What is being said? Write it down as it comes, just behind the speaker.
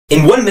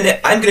In 1 minute,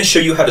 I'm going to show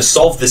you how to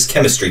solve this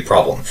chemistry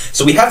problem.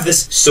 So we have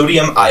this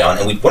sodium ion,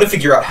 and we want to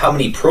figure out how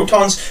many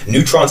protons,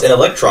 neutrons, and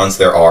electrons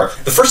there are.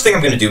 The first thing I'm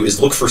going to do is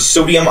look for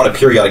sodium on a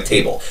periodic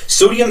table.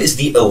 Sodium is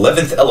the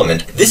 11th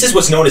element. This is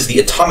what's known as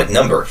the atomic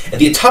number, and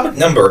the atomic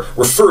number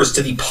refers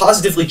to the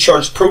positively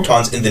charged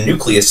protons in the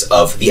nucleus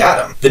of the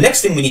atom. The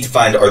next thing we need to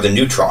find are the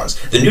neutrons.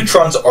 The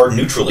neutrons are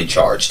neutrally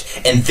charged,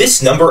 and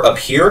this number up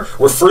here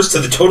refers to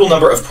the total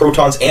number of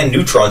protons and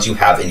neutrons you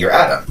have in your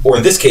atom, or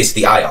in this case,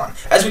 the ion.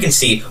 As we can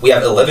see, we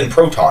have 11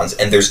 protons,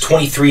 and there's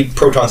 23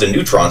 protons and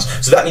neutrons,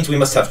 so that means we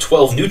must have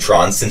 12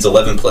 neutrons, since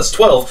 11 plus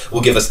 12 will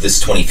give us this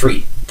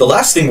 23. The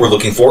last thing we're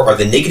looking for are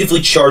the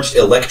negatively charged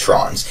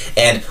electrons,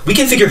 and we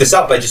can figure this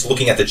out by just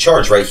looking at the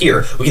charge right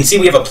here. We can see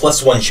we have a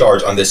 +1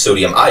 charge on this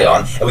sodium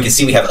ion, and we can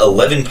see we have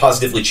 11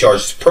 positively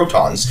charged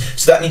protons,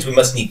 so that means we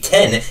must need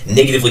 10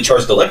 negatively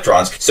charged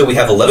electrons. So we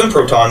have 11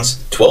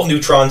 protons, 12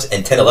 neutrons,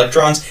 and 10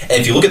 electrons, and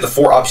if you look at the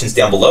 4 options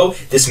down below,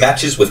 this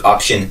matches with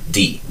option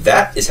D.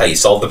 That is how you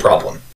solve the problem.